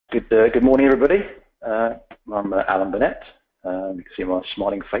Good morning, everybody. I'm Alan Burnett. You can see my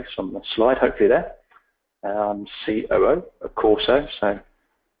smiling face on the slide, hopefully there. I'm COO of Corso, so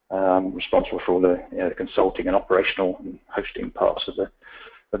I'm responsible for all the consulting and operational and hosting parts of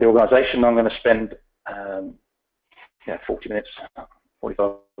the organisation. I'm going to spend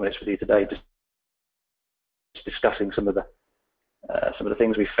 45 minutes with you today, just discussing some of the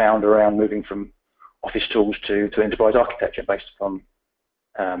things we found around moving from office tools to enterprise architecture based upon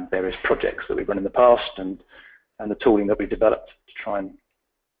various projects that we've run in the past and the tooling that we've developed to try and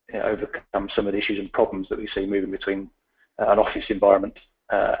overcome some of the issues and problems that we see moving between an office environment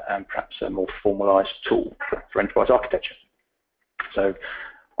and perhaps a more formalised tool for enterprise architecture. So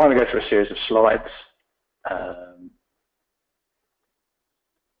I'm going to go through a series of slides.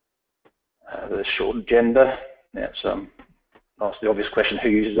 The short agenda. Ask the obvious question: who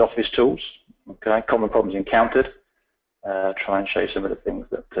uses office tools? Okay, common problems encountered. Try and show some of the things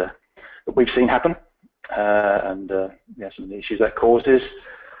that we've seen happen, and some of the issues that causes.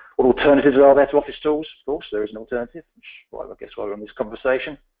 What alternatives are there to office tools? Of course, there is an alternative, which I guess why we're on this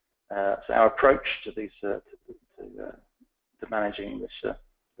conversation. So our approach to these to managing this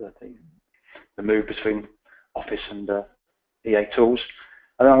the move between office and EA tools,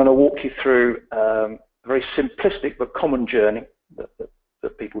 and then I'm going to walk you through a very simplistic but common journey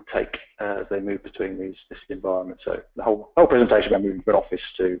that people take as they move between this environment. So the whole presentation about moving from an office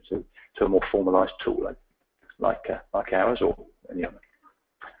to a more formalised tool like ours or any other.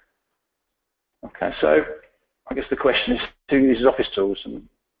 Okay, so I guess the question is, who uses office tools? And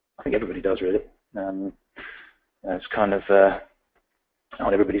I think everybody does, really. It's kind of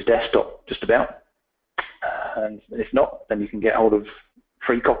on everybody's desktop, just about. And if not, then you can get hold of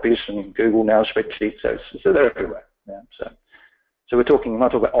free copies from Google now, spreadsheets. So they're everywhere. Yeah, so we're talking, when I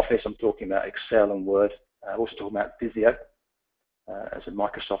talk about Office, I'm talking about Excel and Word. I'm also talking about Visio as a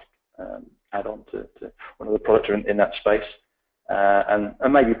Microsoft add-on to one of the products in that space, and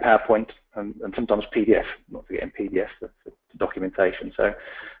maybe PowerPoint and sometimes PDF, not forgetting PDF for documentation. So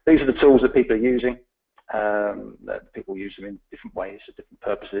these are the tools that people are using. That people use them in different ways for different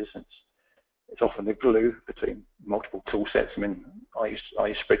purposes. It's often the glue between multiple tool sets. I mean, I use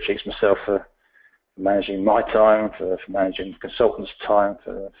spreadsheets myself for managing my time, for managing consultants' time,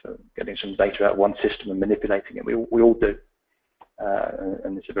 for getting some data out of one system and manipulating it. We all do,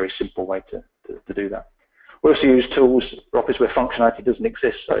 and it's a very simple way to do that. We also use tools for Office where functionality doesn't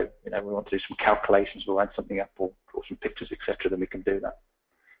exist. So we want to do some calculations, we'll add something up or draw some pictures, etc. Then we can do that.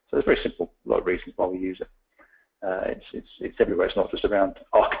 So it's very simple. A lot of reasons why we use it. It's everywhere. It's not just around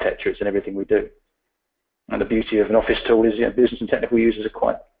architecture. It's in everything we do. And the beauty of an Office tool is, business and technical users are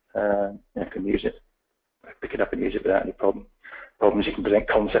quite can use it, pick it up and use it without any problems. You can present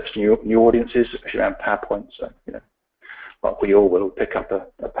concepts to new audiences, especially around PowerPoint. So like we all will pick up a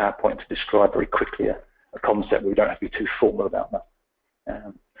PowerPoint to describe very quickly a concept. We don't have to be too formal about that.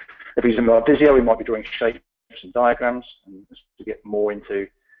 If we're using our Visio, we might be drawing shapes and diagrams, and to get more into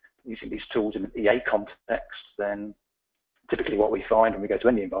using these tools in an EA context, then typically what we find when we go to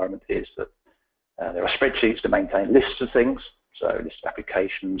any environment is that there are spreadsheets to maintain lists of things, so lists of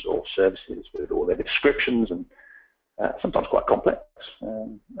applications or services with all their descriptions, and sometimes quite complex,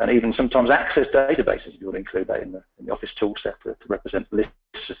 and even sometimes access databases. You would include that in the Office tool set to represent lists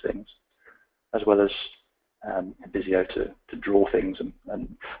of things, as well as Visio to draw things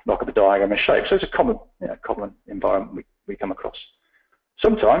and knock up a diagram and shape. So it's a common environment we come across.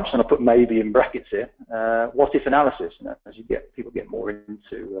 Sometimes, and I put maybe in brackets here, what if analysis. As people get more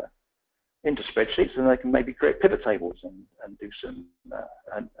into spreadsheets, and they can maybe create pivot tables and do some.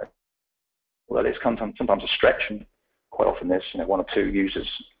 Well, it's sometimes a stretch, and quite often there's one or two users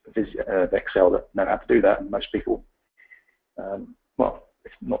of Excel that know how to do that, and most people, not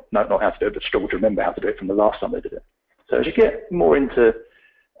how to do it, but struggle to remember how to do it from the last time they did it. So as you get more into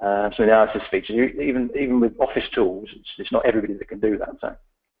some analysis features, even with Office tools, it's not everybody that can do that. So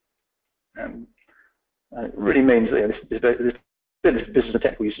it really means that this business and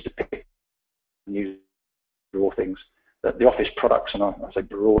technical users to pick and use draw things. That the Office products, and I say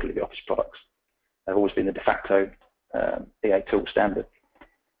broadly the Office products, have always been the de facto EA tool standard.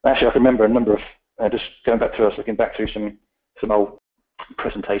 Actually, I can remember a number of just going back to us, looking back through some old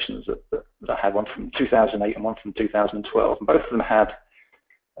presentations that I had, one from 2008 and one from 2012, and both of them had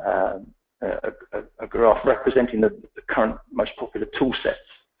a graph representing the current most popular tool sets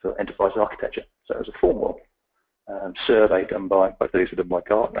for enterprise architecture. So it was a formal survey done by, both of these were done by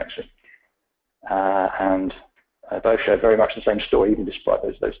Gartner actually, and both show very much the same story, even despite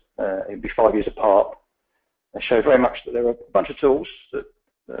those it'd be 5 years apart. They show very much that there are a bunch of tools that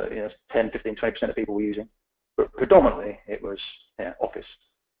 10, 15, 20% of people were using, but predominantly it was Office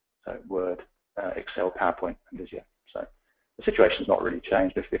Excel, PowerPoint, and Visio. So the situation's not really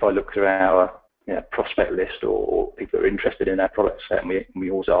changed. If I look through our prospect list or people that are interested in our product set, and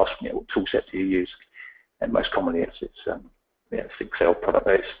we always ask, what tool set do you use? And most commonly it's Excel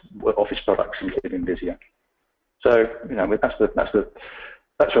product-based Office products, including Visio. So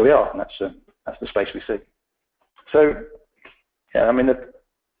that's where we are, and that's the space we see. So yeah, I mean,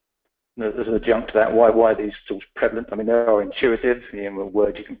 there's an adjunct to that. Why are these tools prevalent? I mean, they are intuitive. With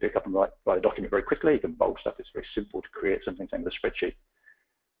Word, you can pick up and write a document very quickly. You can bulk stuff. It's very simple to create something, same with a spreadsheet.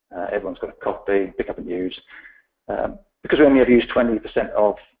 Everyone's got a copy, pick up and use. Because we only have used 20%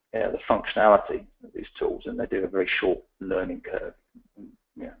 of the functionality of these tools, and they do a very short learning curve.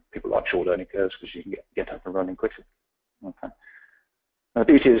 People like short learning curves because you can get up and running quickly. Okay. Now, the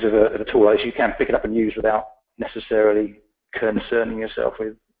beauty is of a tool is you can pick it up and use without necessarily concerning yourself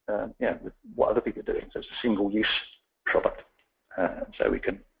with with what other people are doing. So it's a single-use product. So we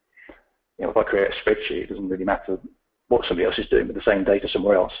can, if I create a spreadsheet, it doesn't really matter what somebody else is doing with the same data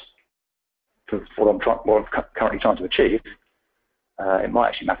somewhere else. For what I'm currently trying to achieve, it might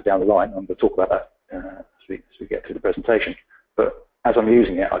actually matter down the line. I'm going to talk about that as we get through the presentation. But as I'm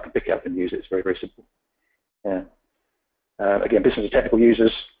using it, I can pick it up and use it. It's very, very simple. Yeah. Again, business and technical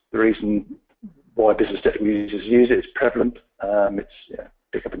users, the reason why business technical users use it is prevalent. It's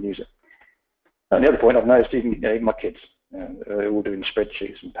pick up and use it. And the other point I've noticed, even my kids, they're all doing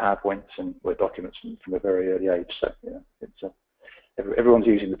spreadsheets and PowerPoints and Word documents from a very early age. So it's everyone's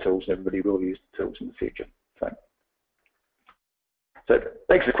using the tools, and everybody will use the tools in the future. So it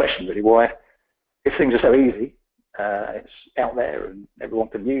begs the question, really, why, if things are so easy, it's out there and everyone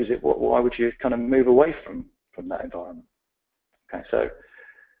can use it, why would you kind of move away from that environment? Okay, so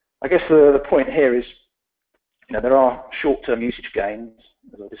I guess the point here is, there are short-term usage gains,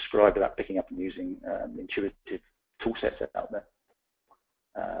 as I described, about picking up and using intuitive tool sets out there,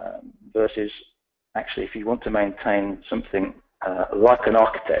 versus actually if you want to maintain something like an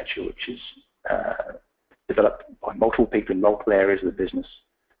architecture which is developed by multiple people in multiple areas of the business,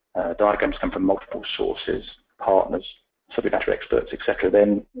 diagrams come from multiple sources, partners, subject matter experts, etc.,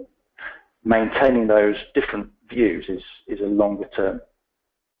 then maintaining those different views is a longer term,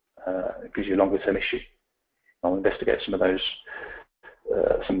 it gives you a longer term issue. I'll investigate some of those,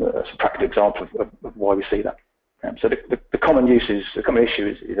 some practical examples of why we see that. So the common issue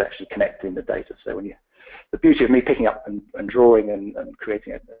is actually connecting the data. So the beauty of me picking up and drawing and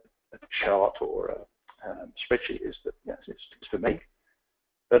creating a chart or a spreadsheet is that it's for me.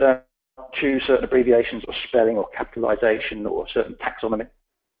 But choose certain abbreviations or spelling or capitalization or certain taxonomy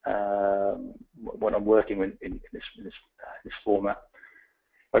when I'm working in this format.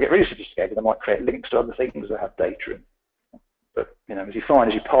 If I get really sophisticated, I might create links to other things that have data in. But as you find,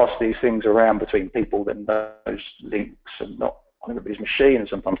 as you pass these things around between people, then those links are not on everybody's machine, and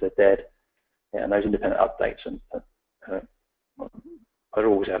sometimes they're dead. And those independent updates are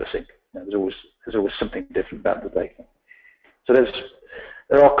always out of sync. There's always something different about the data. So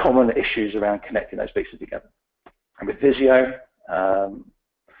there are common issues around connecting those pieces together. And with Visio,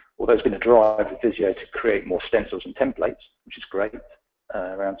 although there's been a drive with Visio to create more stencils and templates, which is great,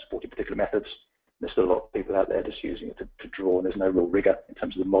 around supporting particular methods, there's still a lot of people out there just using it to draw, and there's no real rigor in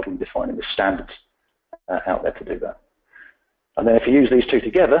terms of the model and defining the standards out there to do that. And then if you use these two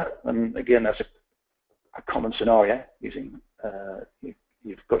together, and again, that's a common scenario, using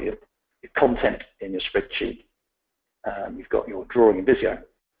you've got your content in your spreadsheet, you've got your drawing in Visio.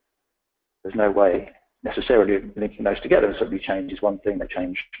 There's no way necessarily linking those together, and somebody changes one thing, they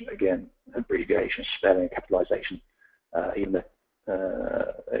change, again, abbreviation, spelling, capitalization, even the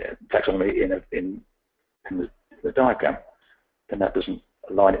taxonomy in the diagram, then that doesn't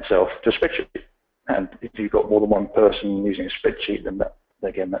align itself to a spreadsheet. And if you've got more than one person using a spreadsheet, then that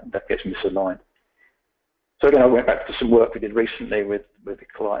gets misaligned. So again, I went back to some work we did recently with the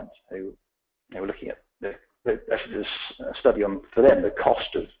clients who were looking at actually there's a study on, for them, the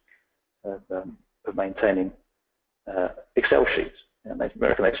cost of maintaining Excel sheets. And they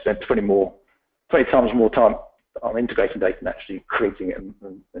reckon they spend 20 times more time on integrating data and actually creating it in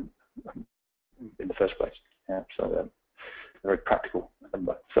the first place. So very practical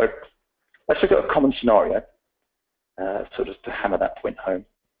number. So let's look at a common scenario, sort of to hammer that point home.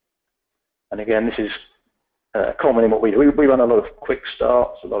 And again, this is common in what we do. We run a lot of quick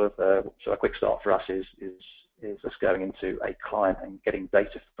starts. So a quick start for us is us going into a client and getting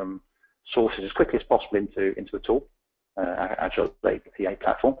data from sources as quickly as possible into a tool, agile PA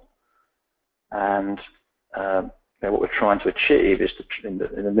platform. And what we're trying to achieve is in the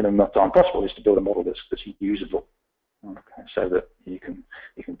minimum amount of time possible is to build a model that's usable, okay, so that you can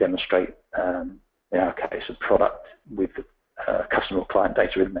demonstrate in our case a product with customer or client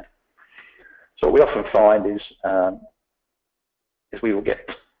data in there. So what we often find is we will get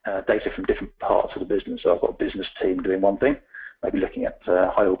data from different parts of the business. So I've got a business team doing one thing, maybe looking at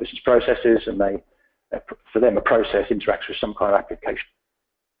high-level business processes, and for them a process interacts with some kind of application.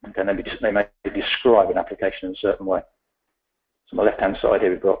 Okay, and they may describe an application in a certain way. So on the left-hand side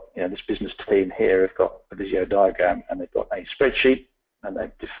here, we've got this business team here have got a Visio diagram, and they've got a spreadsheet, and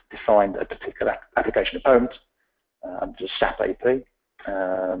they've defined a particular application component under SAP AP.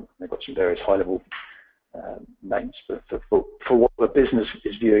 They've got some various high-level names for what the business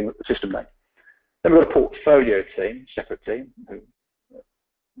is viewing the system name. Then we've got a portfolio team, separate team, who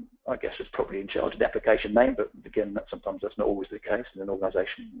I guess is probably in charge of the application name, but again, sometimes that's not always the case in an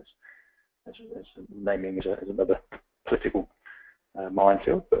organisation. Naming is another political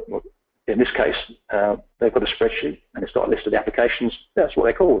minefield, but in this case, they've got a spreadsheet and it's got a list of the applications. That's what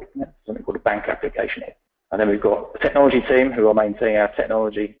they're called. Yeah, something called a bank application here. And then we've got a technology team who are maintaining our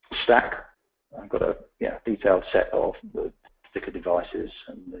technology stack. I've got a detailed set of the particular devices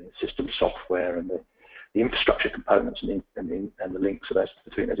and the system software and the infrastructure components and the links of those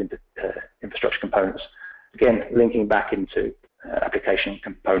between those infrastructure components. Again, linking back into application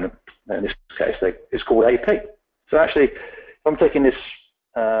component. In this case, it's called AP. So actually, if I'm taking this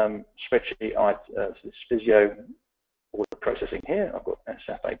spreadsheet, this Visio order processing here, I've got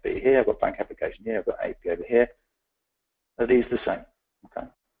SAP AP here, I've got bank application here, I've got AP over here. Are these the same? Okay.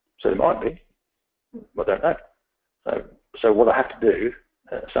 So they might be, but I don't know. So what I have to do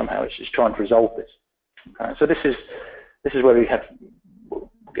somehow is just try and resolve this. Okay. So this is where we'll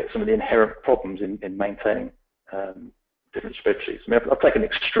get some of the inherent problems in maintaining different spreadsheets. I mean, I've taken an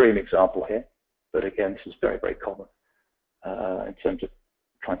extreme example here, but again, this is very, very common in terms of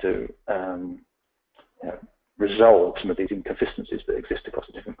trying to resolve some of these inconsistencies that exist across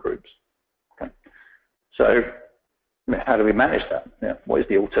the different groups. Okay. So how do we manage that? What is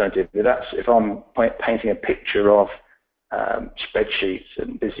the alternative? If I'm painting a picture of spreadsheets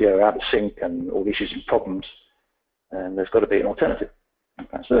and Visio out of sync and all the issues and problems, and there's got to be an alternative.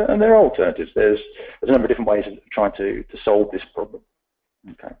 Okay. So, and there are alternatives. There's a number of different ways of trying to solve this problem.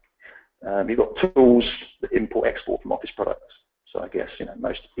 Okay. You've got tools that import-export from Office products. So I guess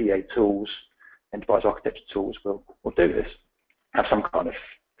most EA tools, enterprise architecture tools will do this. Have some kind of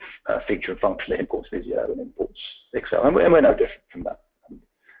feature and function that imports Visio and imports Excel, and we're no different from that.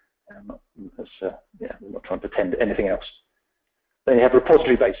 We're not trying to pretend anything else. Then you have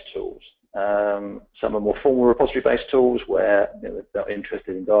repository-based tools. Some are more formal repository-based tools where they're not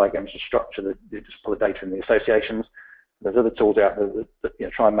interested in diagrams and structure. They just pull the data in the associations. There's other tools out there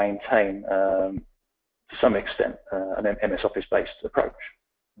that try and maintain, to some extent, an MS Office-based approach.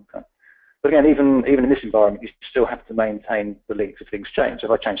 Okay. But again, even in this environment, you still have to maintain the links if things change. So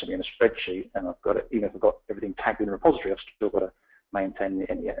if I change something in a spreadsheet and I've got it, even if I've got everything tagged in a repository, I've still got to maintain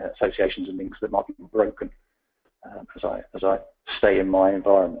any associations and links that might be broken as I stay in my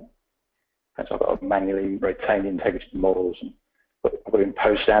environment. And so I've got to manually retain the integrity of the models, and I've got to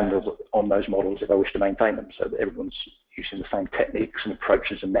impose standards on those models if I wish to maintain them, so that everyone's using the same techniques and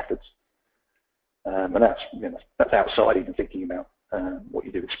approaches and methods. And that's outside even thinking about what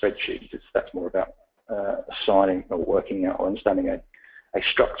you do with spreadsheets. That's more about assigning or working out or understanding a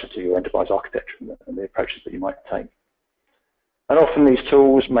structure to your enterprise architecture and the approaches that you might take. And often these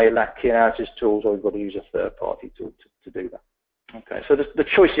tools may lack key analysis tools, or you've got to use a third-party tool to do that. Okay, so the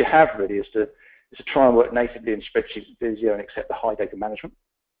choice you have really is to try and work natively in spreadsheets and Visio and accept the high data management,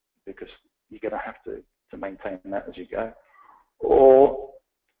 because you're going to have to maintain that as you go, or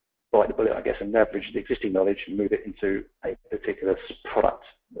bite the bullet, I guess, and leverage the existing knowledge and move it into a particular product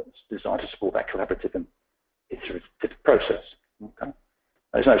that's designed to support that collaborative and iterative process. Okay.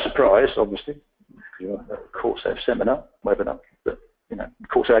 There's no surprise, obviously, you're a Corso seminar, webinar, but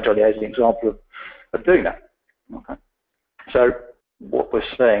Corso Agile is an example of doing that. Okay. So what we're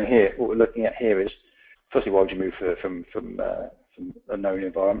saying here, what we're looking at here is, firstly, why would you move from a known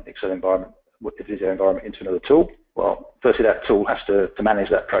environment, Excel environment, a Visio environment into another tool? Well, firstly, that tool has to manage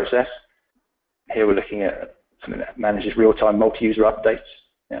that process. Here we're looking at something that manages real-time multi-user updates.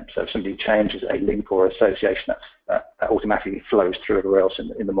 So if somebody changes a link or association, that automatically flows through everywhere else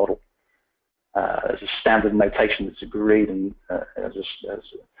in the model. There's a standard notation that's agreed, and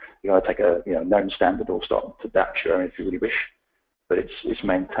you got to take a known standard or start to adapt your own if you really wish, but it's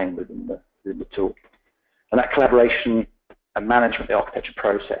maintained within the tool. And that collaboration and management of the architecture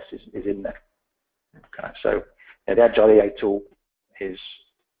process is in there. Okay, so the Agile EA tool is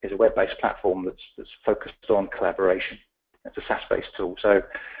a web-based platform that's focused on collaboration. It's a SaaS-based tool. So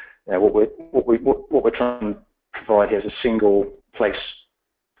what we're trying to provide here is a single place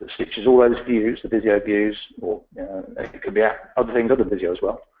that stitches all those views, the Visio views, or it could be other things other than Visio as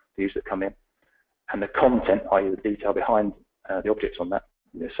well, views that come in, and the content, i.e. the detail behind the objects on that,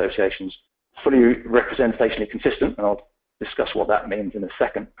 the associations, fully representationally consistent, and I'll discuss what that means in a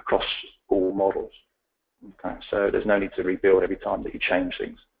second across all models. Okay, so there's no need to rebuild every time that you change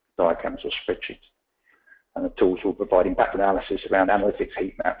things, diagrams or spreadsheets. And the tools will provide impact analysis around analytics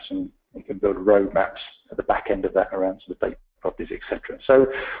heat maps, and you can build roadmaps at the back end of that around sort of data properties, etc. So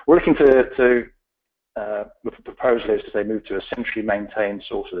we're looking the proposal is to say move to a centrally maintained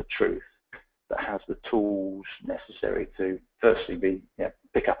source of the truth that has the tools necessary to firstly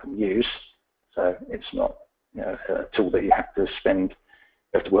pick up and use. So it's not a tool that you have to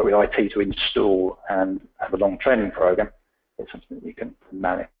work with IT to install and have a long training program. It's something that you can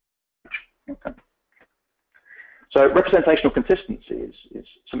manage. Okay. So representational consistency is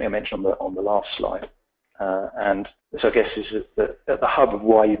something I mentioned on the last slide, and so I guess is at the hub of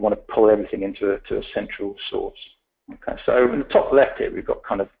why you'd want to pull everything into a central source. Okay, so in the top left here we've got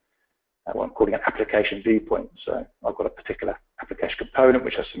kind of what I'm calling an application viewpoint. So I've got a particular application component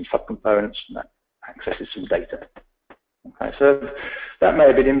which has some subcomponents and that accesses some data. Okay, so that may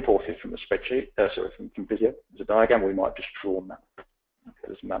have been imported from a spreadsheet, from Visio as a diagram, or we might have just drawn that. Okay,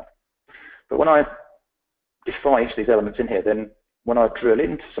 it doesn't matter. But when I define each of these elements in here, then when I drill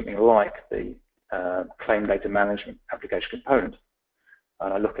into something like the claim data management application component,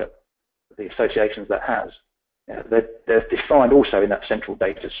 and I look at the associations that has, they're defined also in that central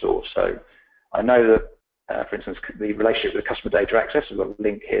data source. So I know that, for instance, the relationship with the customer data access, we've got a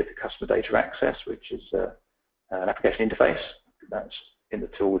link here to customer data access, which is an application interface. That's in the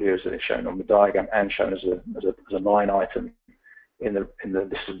tool here as it's shown on the diagram and shown as a line item in the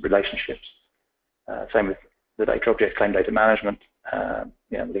list of relationships. Same with the data object, claim data management,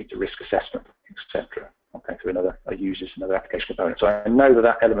 link to risk assessment, etc. Okay, to another application component. So I know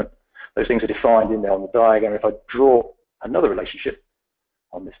that element, those things are defined in there on the diagram. If I draw another relationship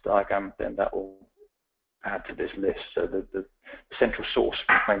on this diagram, then that will add to this list. So the central source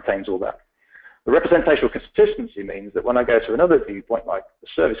maintains all that. The representational consistency means that when I go to another viewpoint, like the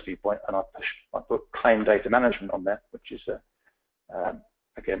service viewpoint, and I put claim data management on there, which is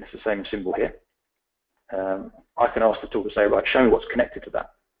again, it's the same symbol here. I can ask the tool to say, right, show me what's connected to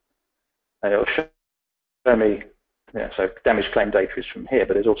that. And it'll show me, so damaged claim data is from here,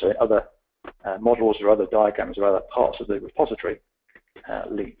 but there's also other models or other diagrams or other parts of the repository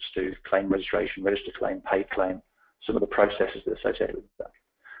links to claim registration, register claim, pay claim, some of the processes that are associated with that.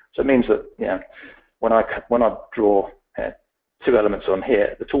 So it means that when I draw two elements on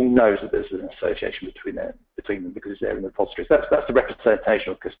here, the tool knows that there's an association between them because it's there in the repository. So that's the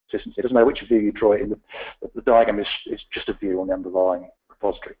representational consistency. It doesn't matter which view you draw it in. The diagram is just a view on the underlying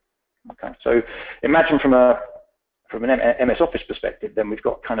repository. Okay. So imagine from an MS Office perspective, then we've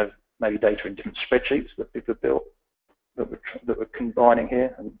got kind of maybe data in different spreadsheets that people have built that we're combining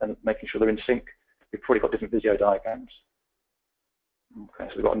here and making sure they're in sync. We've probably got different Visio diagrams. Okay,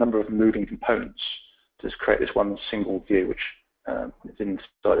 so we've got a number of moving components to just create this one single view, which is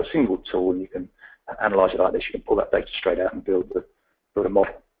inside a single tool, and you can analyze it like this. You can pull that data straight out and build a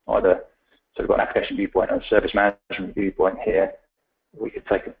model. So we've got an application viewpoint and a service management viewpoint here. We could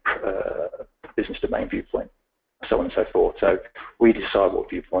take a business domain viewpoint, so on and so forth. So we decide what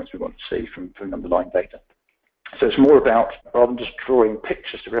viewpoints we want to see from underlying data. So it's more about, rather than just drawing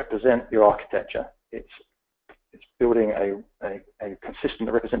pictures to represent your architecture, it's building a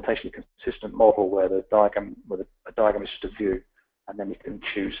representationally consistent model where a diagram is just a view, and then you can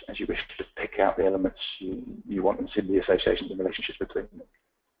choose as you wish to pick out the elements you want and see the associations and relationships between them.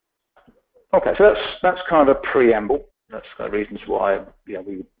 Okay, so that's kind of a preamble. That's kind of reasons why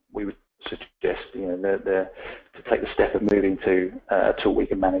we would suggest to take the step of moving to a tool we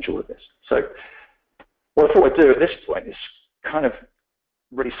can manage all of this. So what I thought I'd do at this point is kind of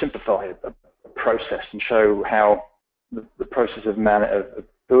really simplify a process and show how the process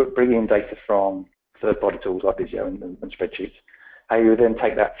of bringing in data from third-party tools like Visio and spreadsheets, how you would then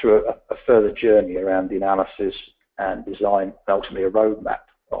take that through a further journey around the analysis and design, and ultimately a roadmap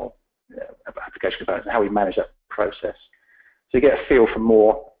of application components, and how we manage that process. So you get a feel for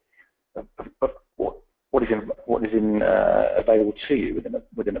more of what is available to you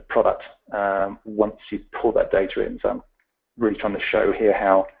within a product once you pull that data in. So I'm really trying to show here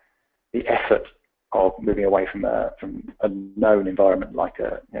how the effort of moving away from a known environment like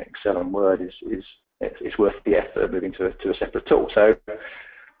Excel and Word is worth the effort of moving to a separate tool. So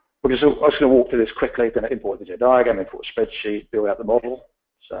I'm just going to walk through this quickly. Going to import the Visio diagram, import a spreadsheet, build out the model.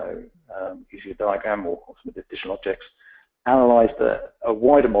 So using a diagram or some additional objects, analyze a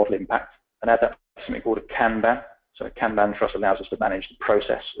wider model impact and add that to something called a Kanban. So a Kanban for us allows us to manage the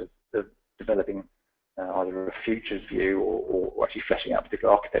process of developing either a future view or actually fleshing out a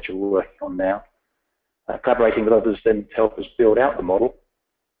particular architecture we're working on now. Collaborating with others then to help us build out the model,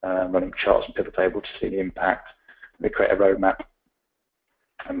 running charts and pivot tables to see the impact. We create a roadmap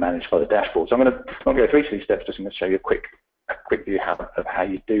and manage by the dashboard. So I'm not going to go through each of these steps, just going to show you a quick view of how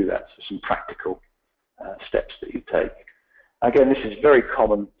you do that. So some practical steps that you take. Again, this is very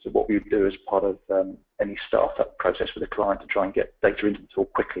common to what we would do as part of any startup process with a client to try and get data into the tool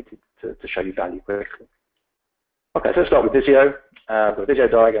quickly to show you value quickly. Okay, so let's start with Visio. The Visio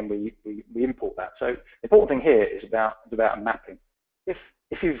diagram, we import that. So the important thing here is about mapping.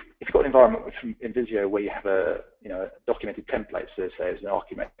 If you've got an environment in Visio where you have a documented template, so say it's an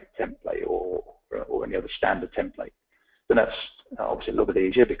Archimetric template or any other standard template, then that's obviously a little bit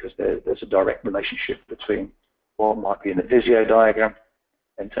easier because there's a direct relationship between what might be in the Visio diagram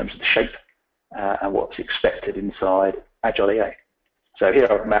in terms of the shape and what's expected inside Agile EA. So here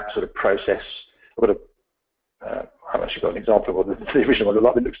I've mapped sort of process. I've actually got an example of what the original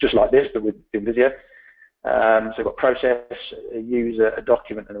one looks just like this, but in Visio. So I've got process, a user, a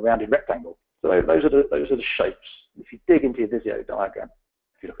document, and a rounded rectangle. So those are the shapes. If you dig into your Visio diagram,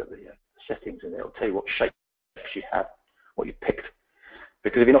 if you look at the settings in there, it'll tell you what shapes you have, what you picked.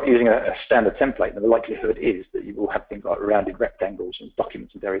 Because if you're not using a standard template, then the likelihood is that you will have things like rounded rectangles and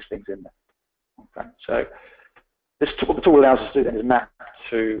documents and various things in there. Okay, so what the tool allows us to do then is map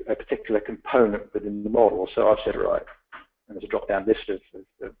to a particular component within the model. So I've said, right, and there's a drop-down list of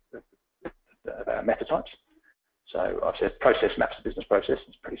meta types. So I've said process maps to business process.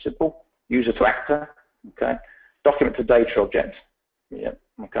 It's pretty simple. User to actor. Okay. Document to data object. Yeah.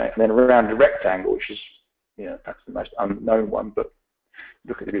 Okay. And then around the rectangle, which is perhaps the most unknown one, but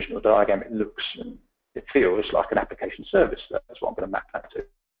look at the original diagram. It looks and it feels like an application service. That's what I'm going to map that to.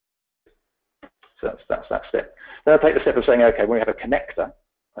 So that's that step. Then I'll take the step of saying, okay, when we have a connector,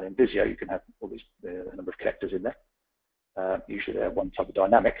 and in Visio you can have all these number of connectors in there. Usually they're one type of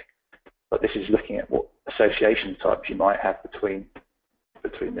dynamic, but this is looking at what association types you might have between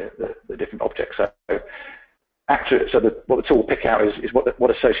the different objects. So what the tool will pick out is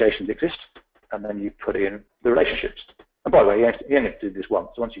what associations exist, and then you put in the relationships. And by the way, you only have to do this once.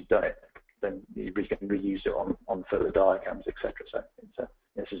 So once you've done it, then you can reuse it on further diagrams, etc. So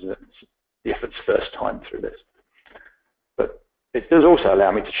this is the effort's first time through this. But it does also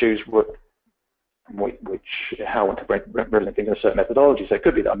allow me to choose how I want to bring things in a certain methodology. So it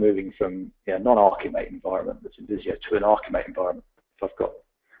could be that I'm moving from a non-Archimate environment that's in Visio to an Archimate environment. If I've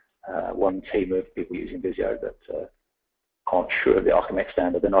got one team of people using Visio that aren't sure of the Archimate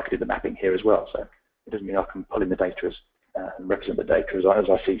standard, then I can do the mapping here as well. So it doesn't mean I can pull in the data and represent the data as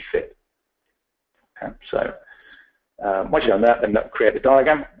I see fit. Okay, so once you've done that, then that create the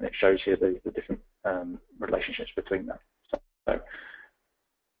diagram, and it shows here the different relationships between them. So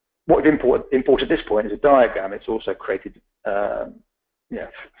what we've imported at this point is a diagram. It's also created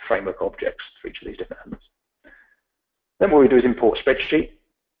framework objects for each of these different elements. Then what we do is import a spreadsheet.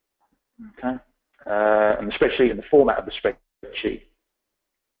 Okay, and the spreadsheet and the format of the spreadsheet.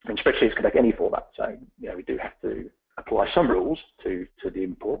 And spreadsheets can take any format, so we do have to apply some rules to the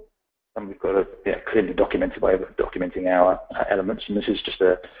import. And we've got a clearly documented way of documenting our elements, and this is just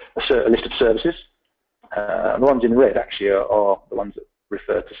a list of services. And the ones in red actually are the ones that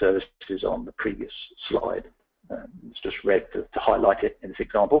refer to services on the previous slide. It's just red to highlight it in this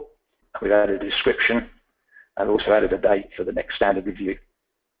example. We've added a description and also added a date for the next standard review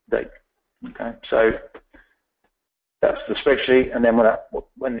date. Okay, so that's the spreadsheet, and then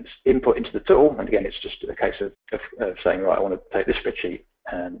when it's input into the tool, and again, it's just a case of saying, right, I want to take this spreadsheet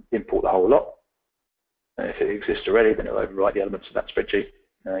and import the whole lot. And if it exists already, then it'll overwrite the elements of that spreadsheet.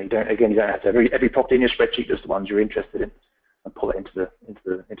 You don't have to have every property in your spreadsheet, just the ones you're interested in, and pull it into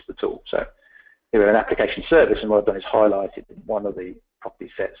the tool. So here we have an application service, and what I've done is highlighted one of the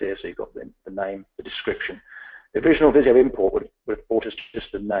property sets here. So you've got the name, the description. The original Visio import would have brought us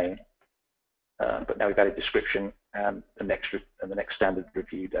just the name. But now we've added description and the next standard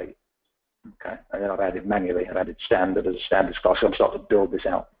review date. Okay, and then I've added manually. I've added standard as a standards class. So I'm starting to build this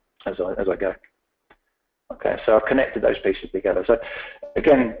out as I go. Okay, so I've connected those pieces together. So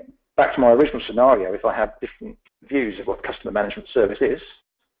again, back to my original scenario. If I have different views of what customer management service is,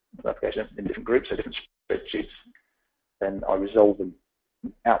 application in different groups or different spreadsheets, then I resolve them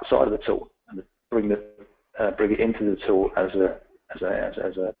outside of the tool and bring it into the tool as a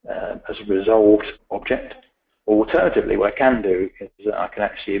resolved object. Or alternatively, what I can do is that I can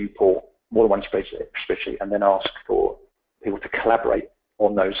actually import more than one spreadsheet and then ask for people to collaborate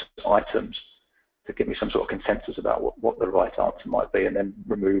on those items to give me some sort of consensus about what the right answer might be, and then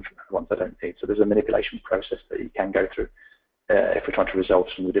remove the ones I don't need. So there's a manipulation process that you can go through if we're trying to resolve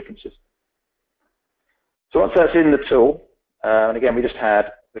some of the differences. So once that's in the tool, and again, we just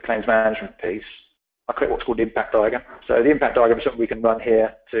had the claims management piece, I create what's called the impact diagram. So the impact diagram is something we can run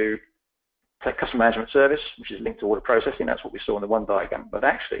here to take customer management service, which is linked to order processing. That's what we saw in the one diagram. But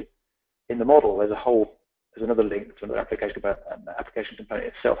actually, in the model, there's another link to another application component, and the application component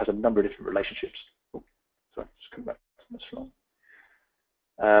itself has a number of different relationships. Oh, sorry, just come back to this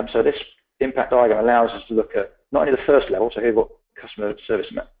slide. So this impact diagram allows us to look at not only the first level, so here we've got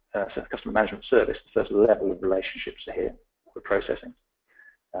customer management service, the first level of relationships are here, order processing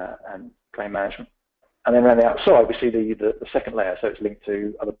and claim management. And then around the outside, we see the second layer, so it's linked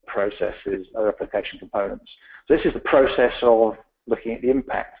to other processes, other application components. So this is the process of looking at the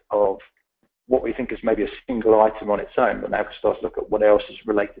impact of what we think is maybe a single item on its own, but now we start to look at what else is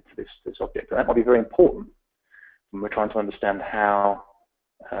related to this object. And that might be very important when we're trying to understand how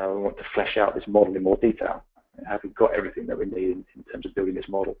we want to flesh out this model in more detail. Have we got everything that we need in terms of building this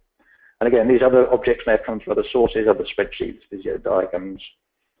model? And again, these other objects may have come from other sources, other spreadsheets, visio diagrams.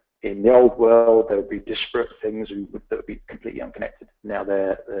 In the old world, there would be disparate things that would be completely unconnected. Now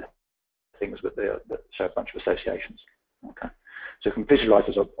they're things that show a bunch of associations. Okay, so we can visualize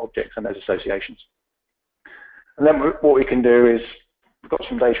those objects and those associations. And then what we can do is we've got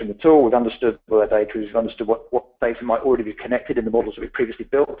some data in the tool. We've understood what that data is. We've understood what data might already be connected in the models that we previously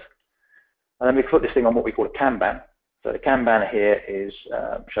built. And then we put this thing on what we call a Kanban. So the Kanban here is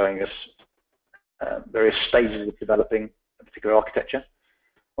showing us various stages of developing a particular architecture.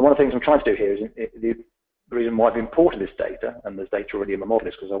 And one of the things I'm trying to do here is the reason why I've imported this data, and there's data already in my model,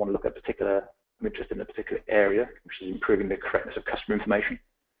 is because I want to look at I'm interested in a particular area, which is improving the correctness of customer information.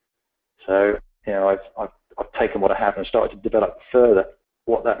 So, you know, I've taken what I have and started to develop further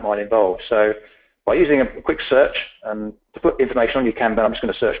what that might involve. So by using a quick search and to put information on your Kanban, I'm just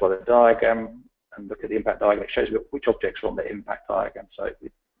going to search by the diagram and look at the impact diagram. It shows me which objects are on the impact diagram. So I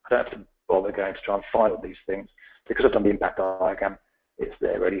don't have to bother going to try and find all these things. Because I've done the impact diagram, it's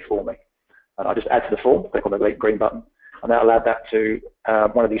there ready for me. And I just add to the form, click on the green button, and that'll add that to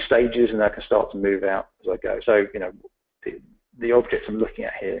one of these stages, and I can start to move out as I go. So, you know, the objects I'm looking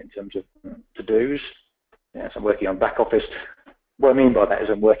at here in terms of to-dos, so I'm working on back office. What I mean by that is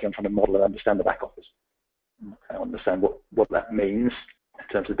I'm working on trying to model and understand the back office. I understand what that means in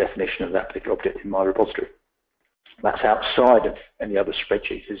terms of the definition of that particular object in my repository. That's outside of any other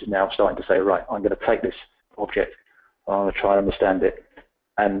spreadsheets. Is now starting to say, right, I'm going to take this object, I'm going to try and understand it.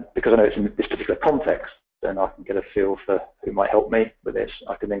 And because I know it's in this particular context, then I can get a feel for who might help me with this.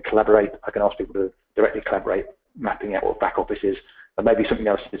 I can then collaborate. I can ask people to directly collaborate, mapping out what back office is, and maybe something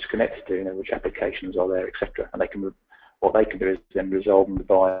else it's connected to, you know, which applications are there, etc. And what they can do is then resolve and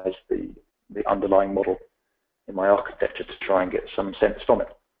revise the underlying model in my architecture to try and get some sense from it.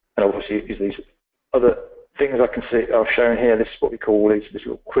 And obviously, these other things I can see are shown here. This is what we call these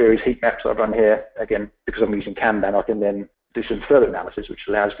little queries, heat maps that I've run here. Again, because I'm using Kanban, I can then do some further analysis, which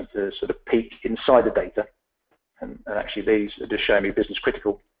allows me to sort of peek inside the data. And actually, these are just showing me business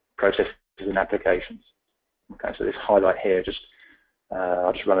critical processes and applications. Okay, so this highlight here,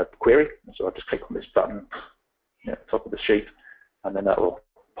 I'll just run a query. So I'll just click on this button at the top of the sheet, and then that will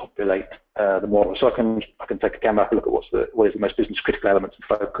populate the model. So I can take a camera and look at what is the most business critical elements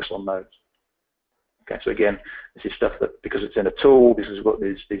and focus on those. Okay, so again, this is stuff that, because it's in a tool, this is what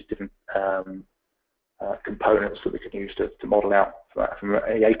these different components that we can use to model out from an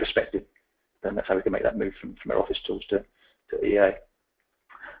EA perspective. Then that's how we can make that move from our office tools to EA.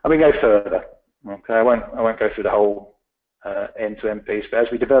 And we go further. Okay, I won't go through the whole end-to-end piece, but as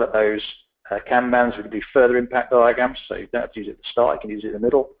we develop those Kanbans, we can do further impact diagrams. So you don't have to use it at the start; you can use it in the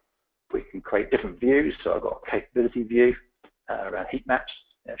middle. We can create different views. So I've got a capability view around heat maps,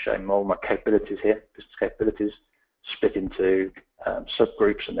 showing all my capabilities here, business capabilities, split into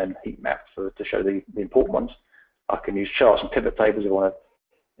subgroups, and then heat map to show the important ones. I can use charts and pivot tables if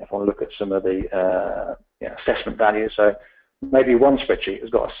I want to look at some of the assessment values. So maybe one spreadsheet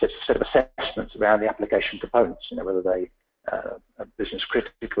has got a set of assessments around the application components, whether they are business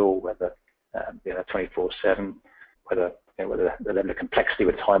critical, whether 24/7, whether the level of complexity,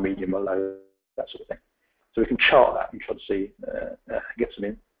 whether it's high, medium, or low, that sort of thing. So we can chart that and try to see, get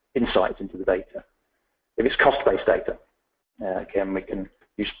some insights into the data. If it's cost-based data, again, we can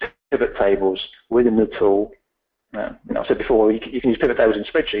use pivot tables within the tool. I said before, you can use pivot tables in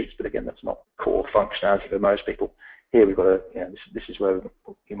spreadsheets, but again, that's not core functionality for most people. Here we've got this is where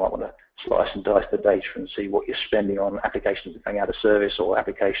you might want to slice and dice the data and see what you're spending on applications that are going out of service or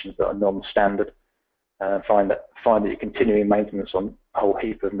applications that are non-standard. Find that you're continuing maintenance on a whole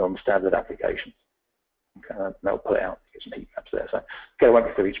heap of non-standard applications. Okay, that'll pull it out, get some heat maps there. So I won't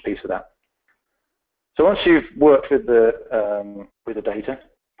go through each piece of that. So once you've worked with the data,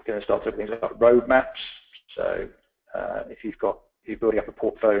 you're going to start looking at things like roadmaps. So if you've got you're building up a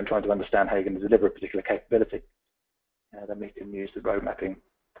portfolio and trying to understand how you're going to deliver a particular capability, then we can use the road mapping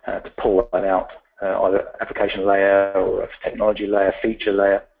to pull that out, either application layer or a technology layer, feature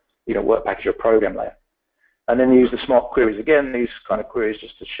layer, work package or program layer. And then use the smart queries again, these kind of queries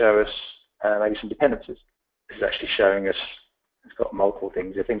just to show us maybe some dependencies. This is actually showing us, it's got multiple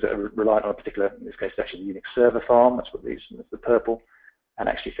things. There are things that are reliant on a particular, in this case, it's actually the Unix server farm, that's what these, that's the purple, and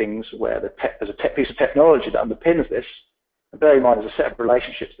actually things where there's a piece of technology that underpins this. And bear in mind, there's a set of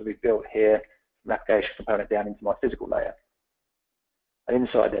relationships that we've built here, from application component down into my physical layer. And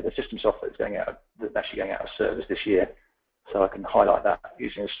inside there, the system software that's actually going out of service this year. So I can highlight that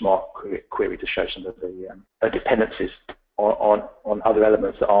using a smart query to show some of the dependencies on other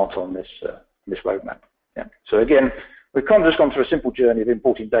elements that aren't on this roadmap. Yeah. So again, we've kind of just gone through a simple journey of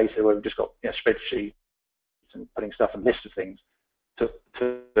importing data where we've just got spreadsheets and putting stuff and lists of things to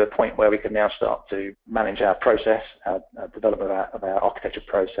a point where we can now start to manage our process, our development of our architecture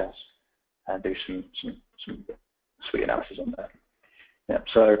process, and do some sweet analysis on that. Yeah.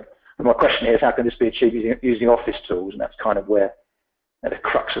 So my question here is, how can this be achieved using Office tools? And that's kind of where the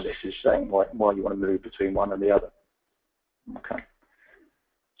crux of this is, saying why you want to move between one and the other. Okay.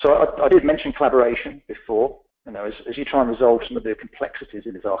 So I did mention collaboration before. As you try and resolve some of the complexities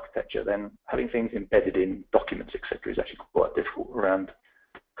in this architecture, then having things embedded in documents, etc., is actually quite difficult around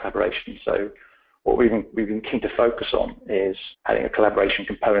collaboration. So what we've been keen to focus on is adding a collaboration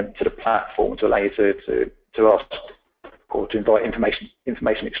component to the platform to allow you to ask or to invite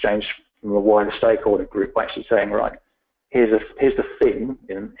information exchange from a wider stakeholder group by actually saying, right, here's the thing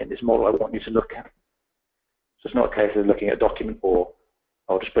in this model I want you to look at. So it's not a case of looking at a document or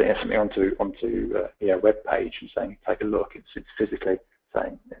just putting something onto a web page and saying, take a look. It's physically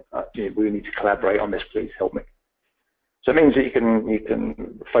saying, we need to collaborate on this, please help me. So it means that you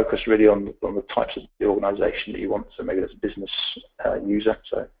can focus really on the types of the organisation that you want. So maybe there's a business user,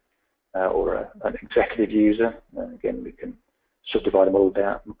 or an executive user. Again, we can subdivide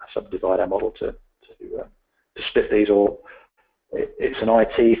our model to split these, or it's an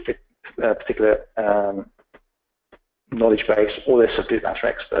IT particular knowledge base, or they're subject matter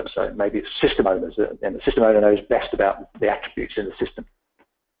experts. So maybe it's system owners, and the system owner knows best about the attributes in the system.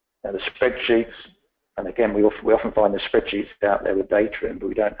 And the spreadsheets, and again, we often find the spreadsheets out there with data in, but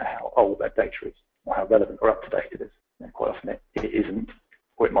we don't know how old that data is, or how relevant or up to date it is. And quite often it isn't,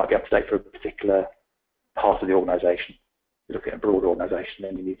 or it might be up to date for a particular part of the organisation. You look at a broad organisation,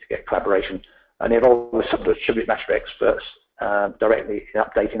 then you need to get collaboration and involve the subject matter experts directly in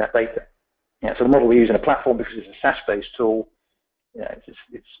updating that data. Yeah, so the model we use in a platform, because it's a SaaS-based tool,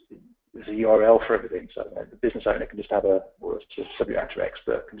 there's a URL for everything. So the business owner can just have or a subject matter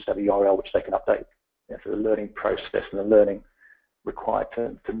expert can just have a URL which they can update. So the learning process and the learning required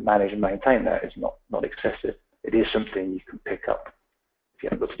to manage and maintain that is not excessive. It is something you can pick up if you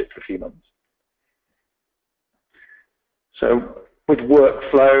haven't looked at it for a few months. So with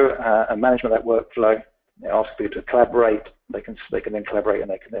workflow and management of that workflow, it asks people to collaborate. They can then collaborate,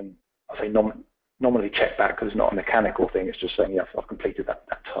 and they can then, I say, nominally check back, because it's not a mechanical thing. It's just saying, yes, I've completed that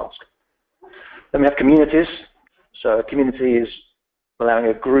task. Then we have communities. So a community is allowing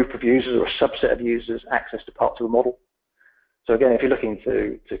a group of users or a subset of users access to parts of the model. So again, if you're looking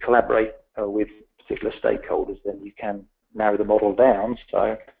to collaborate with particular stakeholders, then you can narrow the model down.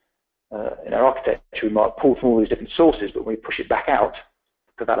 So in our architecture, we might pull from all these different sources, but when we push it back out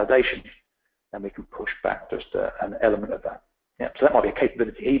to validation, then we can push back just an element of that. Yeah, so that might be a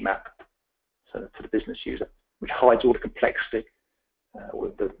capability heat map to the business user, which hides all the complexity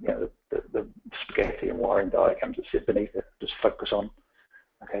with the spaghetti and wiring diagrams that sit beneath it. Just focus on,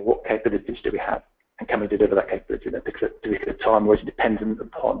 okay, what capabilities do we have, and can we deliver that capability in a particular time, or is it dependent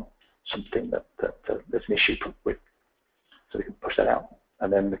upon something that there's an issue with? So we can push that out.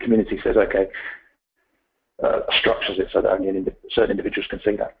 And then the community says, okay, structures it so that only certain individuals can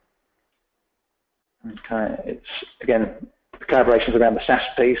see that. Okay, it's, again, the collaborations around the SaaS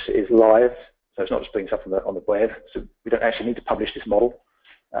piece is live, so it's not just putting stuff on the web. So we don't actually need to publish this model.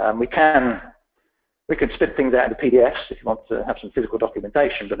 We can spit things out into PDFs if you want to have some physical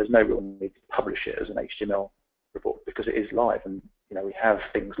documentation, but there's no real need to publish it as an HTML report, because it is live, and we have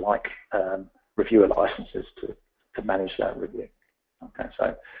things like reviewer licenses to manage that review. Okay,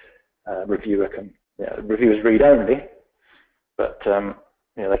 so reviewers read only, but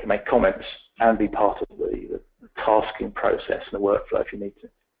they can make comments and be part of the tasking process and the workflow if you need to.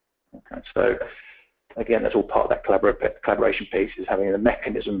 Okay, so again, that's all part of that collaboration piece, is having a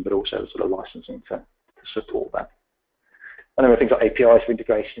mechanism, but also sort of licensing to support that. And then we have things like APIs for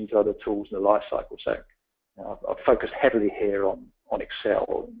integration into other tools in the life cycle. So I've focused heavily here on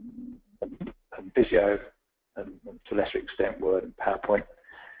Excel and Visio, and to a lesser extent Word and PowerPoint.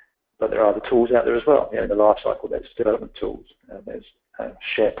 But there are other tools out there as well. In the life cycle, there's development tools, there's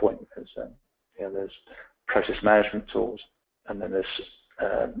SharePoint, there's process management tools, and then there's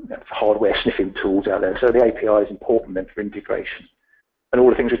hardware sniffing tools out there. So the API is important then for integration. And all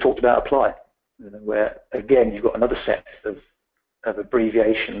the things we talked about apply, where, again, you've got another set of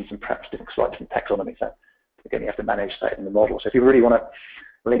abbreviations and perhaps slightly different taxonomies. So, again, you have to manage that in the model. So if you really want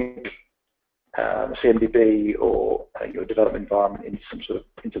to link CMDB or your development environment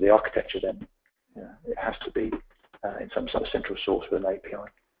into the architecture, then it has to be in some sort of central source with an API.